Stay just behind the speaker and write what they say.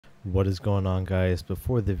What is going on, guys?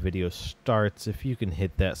 Before the video starts, if you can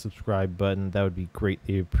hit that subscribe button, that would be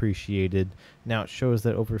greatly appreciated. Now it shows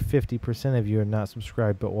that over 50% of you are not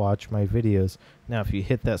subscribed but watch my videos. Now if you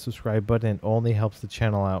hit that subscribe button, it only helps the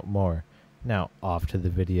channel out more. Now off to the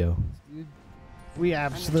video. We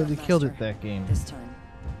absolutely killed it that game. This time.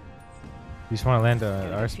 You just want to land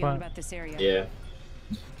at our spot? Yeah.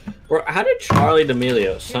 Or how did Charlie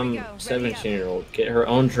D'Amelio, some 17-year-old, get her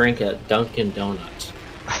own drink at Dunkin' Donuts?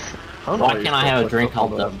 Why can't I have a drink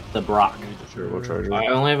called the Brock? I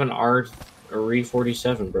only have an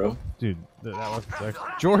RE47, bro. Dude, that was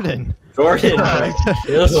Jordan. Jordan.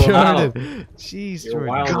 Jordan. Jeez, You're Jordan.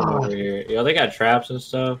 wild over here. Yo, they got traps and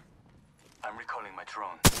stuff. I'm recalling my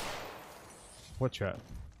drone. What trap?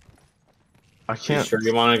 I can't. You sure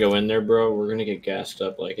you want to go in there, bro? We're gonna get gassed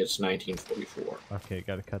up like it's 1944. Okay,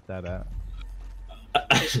 gotta cut that out.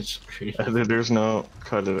 There's no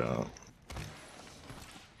cut it out.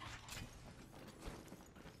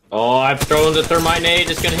 Oh, I've thrown the thermite nade.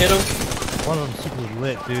 It's gonna hit him. One of them's super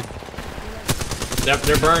lit, dude.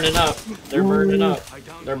 They're burning up. They're burning up.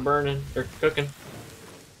 They're burning. They're cooking.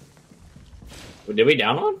 Did we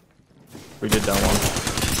down one? We did that one.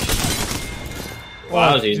 Wow,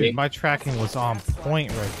 that was easy. Dude, my tracking was on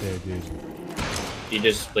point right there, dude. You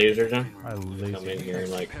just lasered him? I Come in lasered. here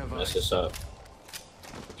and like mess this up.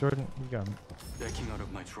 Jordan, you got me. Backing out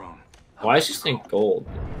of my drone. Why is this thing gold?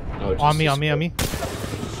 Oh, On me, on me, on me.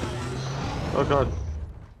 Oh god.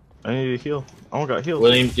 I need to heal. I don't got healed.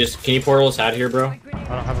 William, just can you portal us out of here, bro? I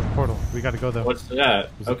don't have a portal. We gotta go though. What's that?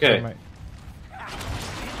 There's a Okay. thermite.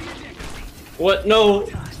 What? No.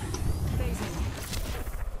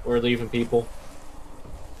 We're leaving people.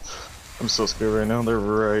 I'm so scared right now. They're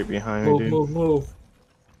right behind me, Move, dude. move, move.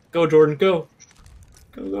 Go, Jordan, go.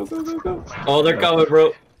 Go, go, go, go, go. Oh, they're coming,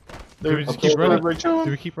 bro. Do we just Okay, keep running? right, Joe.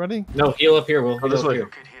 Do we keep running? No, heal up here, Will. Oh, Heal this up way. here.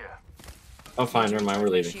 Oh, fine. Never mind. We're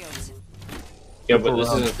leaving. Yeah, but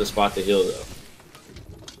this isn't the spot to heal, though.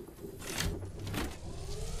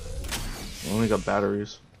 I only got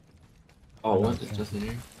batteries. Oh, what? There's nothing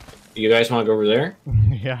here. You guys want to go over there?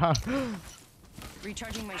 Yeah.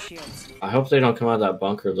 Recharging my shields. I hope they don't come out of that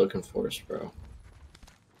bunker looking for us, bro.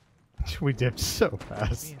 We dipped so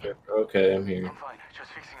fast. Okay, I'm here. I'm fine.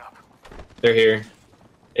 Just fixing up. They're here.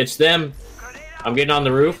 It's them. I'm getting on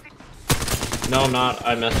the roof. No, I'm not.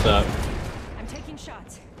 I messed up. I'm taking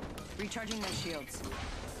shots. Recharging my shields.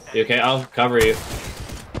 You okay? I'll cover you.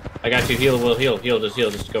 I got you. Heal, Will. Heal, heal. Just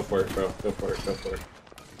heal. Just go for it, bro. Go for it. Go for it.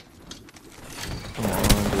 Come on,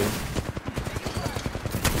 dude.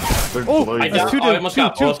 They're Oh, bloody. that's two I down. almost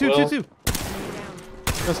got both, Will. Two.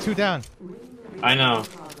 That's two down. I know.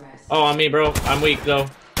 Oh, on me, bro. I'm weak, though.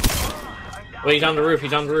 Wait, he's on the roof.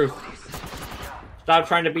 He's on the roof. Stop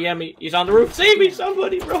trying to BM me. He's on the roof. Save me,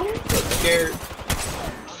 somebody, bro. I'm so scared.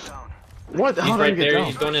 What? He's How did I right get there. down?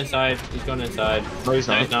 He's going inside. He's going inside. No, he's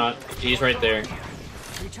No, not. he's not. He's right there.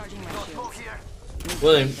 Recharging my shields.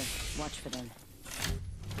 William. Watch for them.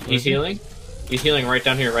 He's healing. He's healing right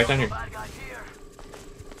down here. Right down here.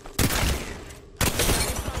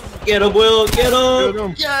 Get him, Will. Get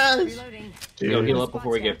him. Yes! Reloading. Go Dude. heal up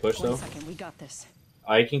before we get pushed, 1 though. second. We got this.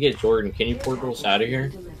 I can get Jordan. Can you portal us out of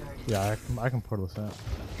here? Yeah, I can portal this out.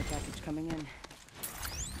 The package coming in.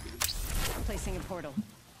 Placing a portal.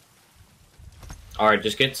 Alright,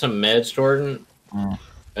 just get some meds, Jordan.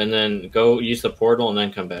 And then go use the portal and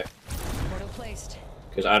then come back. Portal placed.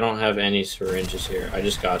 Because I don't have any syringes here. I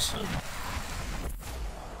just got some.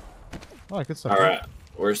 Oh, good stuff. Alright,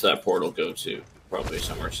 where's that portal go to? Probably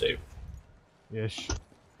somewhere safe. Ish.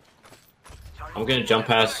 I'm gonna jump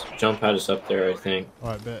past us up there, I think.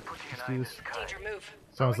 Alright, bet. Let's do this. Danger move.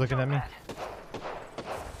 Someone's looking at me.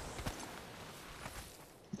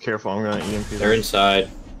 Careful, I'm gonna EMP. They're inside.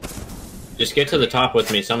 Just get to the top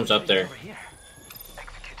with me. Someone's up there.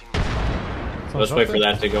 Let's wait for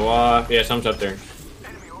that to go off. Yeah, someone's up there.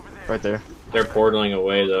 Right there. They're portaling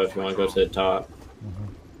away, though, if you want to go to the top.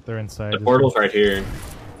 They're inside. The portal's right here.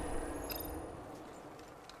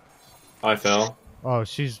 Oh, I fell. Oh,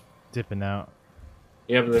 she's dipping out.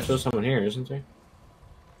 Yeah, but there's still someone here, isn't there?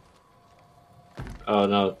 Oh,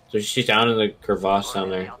 no. She's down in the crevasse down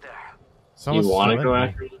there. Someone's You want to still go in me.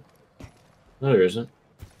 after them? No, there isn't.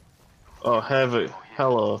 Oh, have it.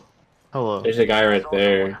 Hello. Hello. There's a guy right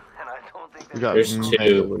there. We got There's mega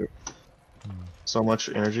two. loot. So much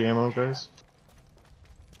energy ammo, guys.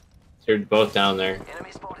 They're both down there.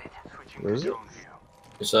 Where is it?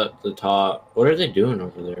 It's at the top. What are they doing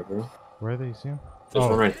over there, bro? Where are they, you see him? There's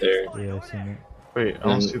one right there. Yeah, I seen it. Wait, I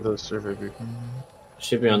don't And- see the survey beacon.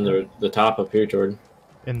 Should be on the top up here, Jordan.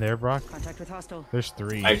 In there, Brock? Contact with hostile. There's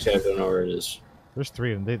three. Actually, I don't know where it is. There's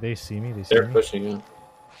three of them. They see me. They see They're me. pushing up.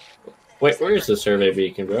 Wait, where is the survey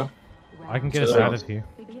beacon, bro? I can get us out of here.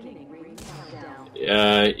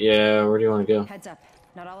 Yeah, where do you want to go? Heads up.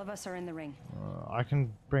 Not all of us are in the ring. I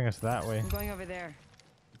can bring us that way. I'm going over there.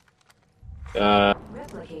 Yeah,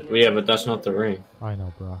 but that's not the ring. I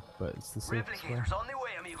know, Brock, but it's the safest way.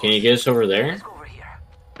 Can you get us over there?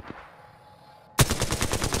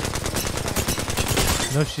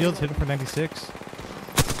 No shields, hidden for 96.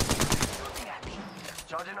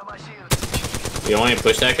 You want me to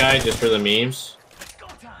push that guy just for the memes?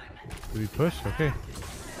 Do we push? Okay.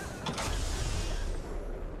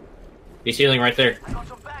 He's healing right there.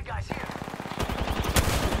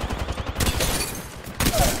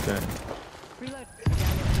 Okay. Reload.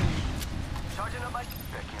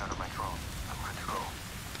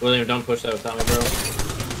 William, don't push that without me, bro.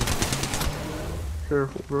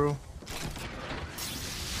 Careful, bro.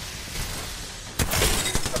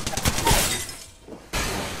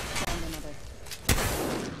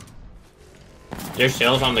 There's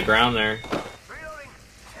shells on the ground there.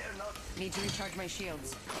 Need to recharge my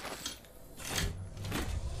shields.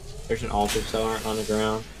 There's an altar cell on the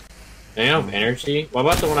ground. I don't have energy. What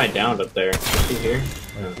about the one I downed up there? Is he here?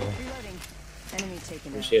 No. Reloading. Enemy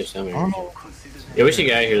taken out. She has some energy. Yeah, we should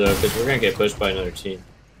get out of here though, because we're gonna get pushed by another team.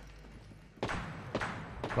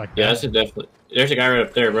 Like Yeah, that. that's a definitely. There's a guy right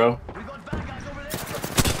up there, bro.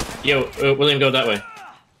 Yo, William, go that way.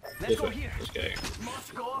 This way. This guy here.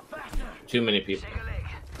 Too many people.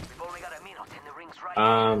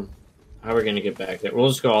 How are we gonna get back there? We'll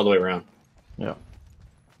just go all the way around. Yeah.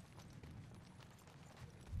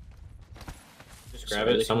 Just grab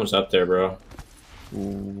it. Someone's up there, bro.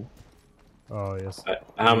 Ooh. Oh, yes.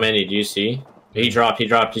 How many do you see? He dropped.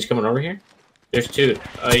 He's coming over here. There's two.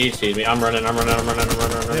 Oh, you see me. I'm running. They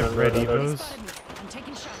have red running. evos. I'm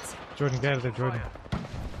taking shots. Jordan, get out of there, Jordan.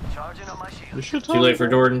 This shit's Too late for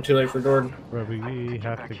Jordan. Too late for Jordan. Bro, we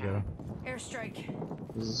have to go. Airstrike.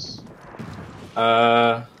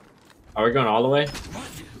 Are we going all the way?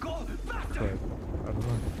 Okay. I don't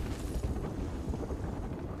know.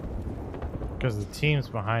 Because the teams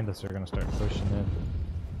behind us are going to start pushing in.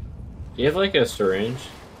 Do you have like a syringe?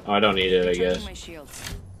 Oh, I don't need it, I Recharging guess. my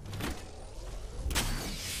shields.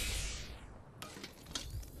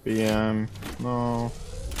 BM. No.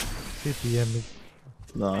 PPM.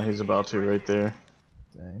 No, he's about to right there.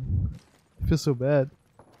 Dang. I feel so bad.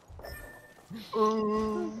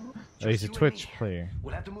 Oh, Oh, he's a Twitch player.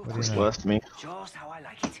 What do you just know? left me.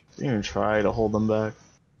 Didn't even try to hold them back.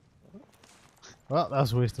 Well, that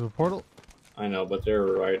was a waste of a portal. I know, but they're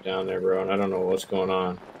right down there, bro, and I don't know what's going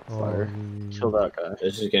on. Fire. Kill that guy.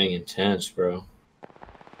 This is getting intense, bro.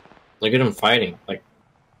 Look at him fighting. Like,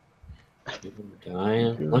 people are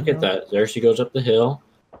dying. Look at that. There she goes up the hill.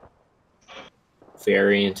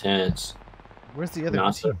 Very intense. Where's the other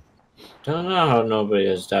Not team? Don't know how nobody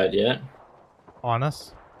has died yet. On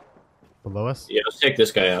us? Below us? Yeah, let's take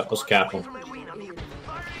this guy out. Let's cap him.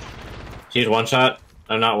 She's one shot.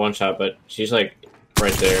 I'm not one shot, but she's like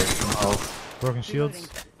right there. Oh, Broken shields?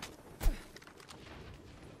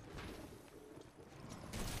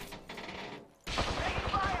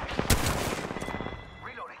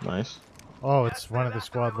 nice. Oh, it's one of the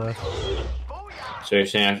squad left. So you're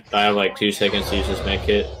saying I have like 2 seconds to use this med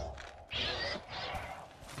kit?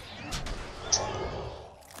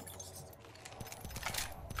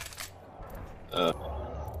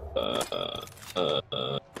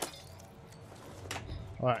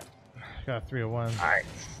 Alright. Got a 301. Alright.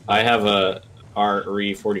 I have a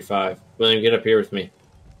RE45. William, get up here with me.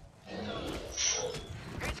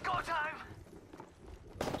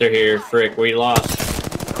 They're here. Frick, we lost.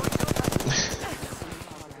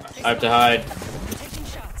 I have to hide. Taking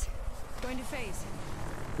shots. Going to phase.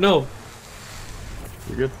 No.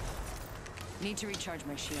 You're good. Need to recharge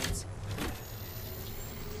my shields.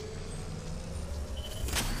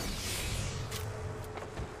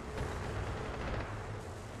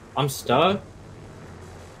 I'm stuck.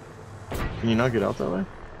 Can you not get out that way?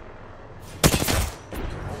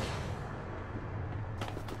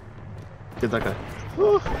 Get that guy.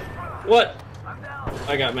 Woo. What?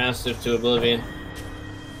 I got Mastiff to oblivion.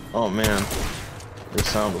 Oh man. Your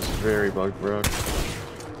sound was very bugged, bro.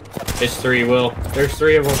 It's 3, Will. There's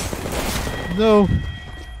 3 of them. No!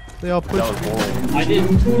 They all pushed That was me. boring. I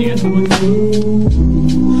didn't. You guys